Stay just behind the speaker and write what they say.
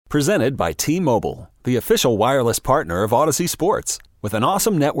Presented by T-Mobile, the official wireless partner of Odyssey Sports. With an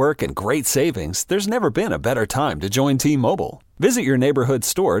awesome network and great savings, there's never been a better time to join T-Mobile. Visit your neighborhood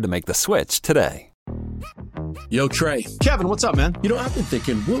store to make the switch today. Yo, Trey. Kevin, what's up, man? You know, I've been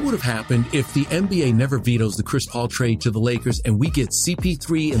thinking, what would have happened if the NBA never vetoes the Chris Paul trade to the Lakers and we get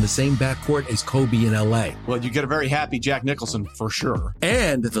CP3 in the same backcourt as Kobe in LA? Well, you get a very happy Jack Nicholson, for sure.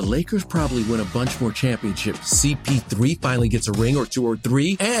 And the Lakers probably win a bunch more championships. CP3 finally gets a ring or two or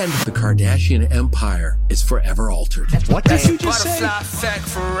three, and the Kardashian empire is forever altered. What did you just say?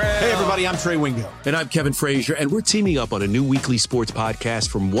 Hey, everybody, I'm Trey Wingo. And I'm Kevin Frazier, and we're teaming up on a new weekly sports podcast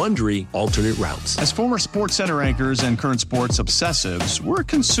from Wondery, Alternate Routes. As former Sports Center anchors and current sports obsessives, we're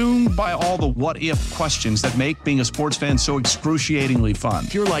consumed by all the what-if questions that make being a sports fan so excruciatingly fun.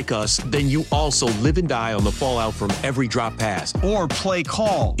 If you're like us, then you also live and die on the fallout from every drop pass. Or play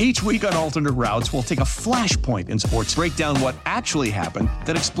call. Each week on Alternate Routes, we'll take a flashpoint in sports, break down what actually happened,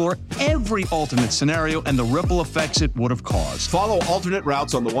 then explore every alternate scenario and the ripple effects it would have caused. Follow Alternate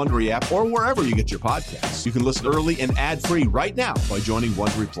Routes on the Wondery app or wherever you get your podcasts. You can listen early and ad-free right now by joining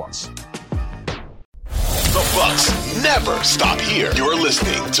Wondery Plus. The Bucks never stop here. You're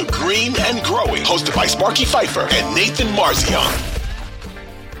listening to Green and Growing, hosted by Sparky Pfeiffer and Nathan Marzion.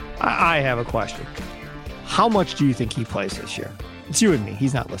 I have a question. How much do you think he plays this year? It's you and me.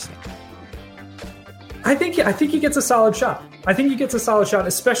 He's not listening. I think he gets a solid shot. I think he gets a solid shot,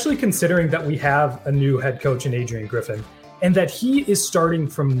 especially considering that we have a new head coach in Adrian Griffin and that he is starting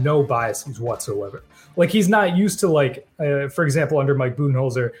from no biases whatsoever. Like, he's not used to, like, for example, under Mike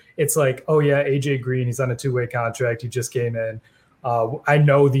Budenholzer, it's like, oh, yeah, AJ Green, he's on a two-way contract. He just came in. I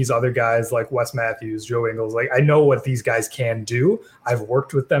know these other guys like Wes Matthews, Joe Ingles. Like, I know what these guys can do. I've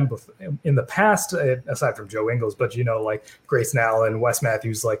worked with them in the past, aside from Joe Ingles, but, you know, like Grayson Allen, Wes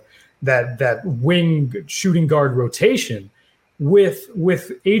Matthews, like that wing shooting guard rotation. With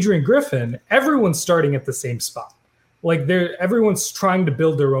Adrian Griffin, everyone's starting at the same spot. Like, everyone's trying to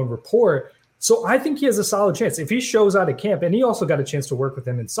build their own rapport. So I think he has a solid chance if he shows out at camp, and he also got a chance to work with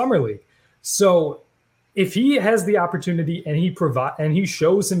him in Summer League. So if he has the opportunity and he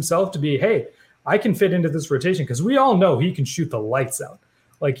shows himself to be, hey, I can fit into this rotation, because we all know he can shoot the lights out.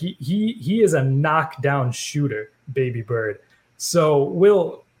 Like, he is a knockdown shooter, baby bird.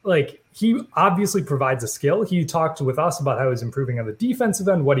 So he obviously provides a skill. He talked with us about how he's improving on the defensive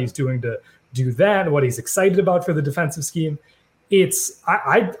end, what he's doing to do that, what he's excited about for the defensive scheme.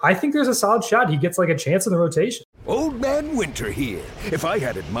 I think there's a solid shot he gets like a chance in the rotation. Old Man Winter here. If I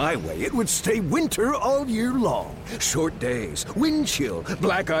had it my way, it would stay winter all year long. Short days, wind chill,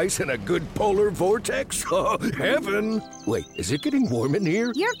 black ice, and a good polar vortex. Oh, heaven. Wait, is it getting warm in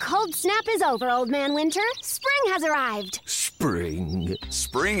here? Your cold snap is over, Old Man Winter. Spring has arrived. Spring.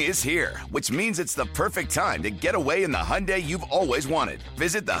 Spring is here, which means it's the perfect time to get away in the Hyundai you've always wanted.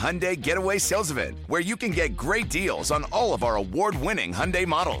 Visit the Hyundai Getaway Sales Event, where you can get great deals on all of our award-winning Hyundai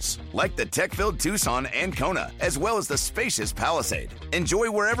models, like the tech-filled Tucson and Kona, as well as the spacious Palisade. Enjoy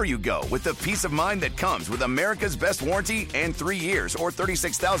wherever you go with the peace of mind that comes with America's best warranty and 3 years or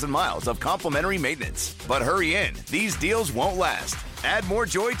 36,000 miles of complimentary maintenance. But hurry in, these deals won't last. Add more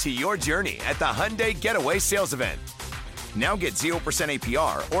joy to your journey at the Hyundai Getaway Sales Event. Now get 0%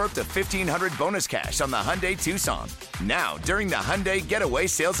 APR or up to $1,500 bonus cash on the Hyundai Tucson. Now, during the Hyundai Getaway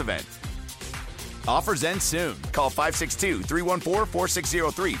Sales Event. Offers end soon. Call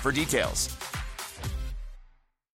 562-314-4603 for details.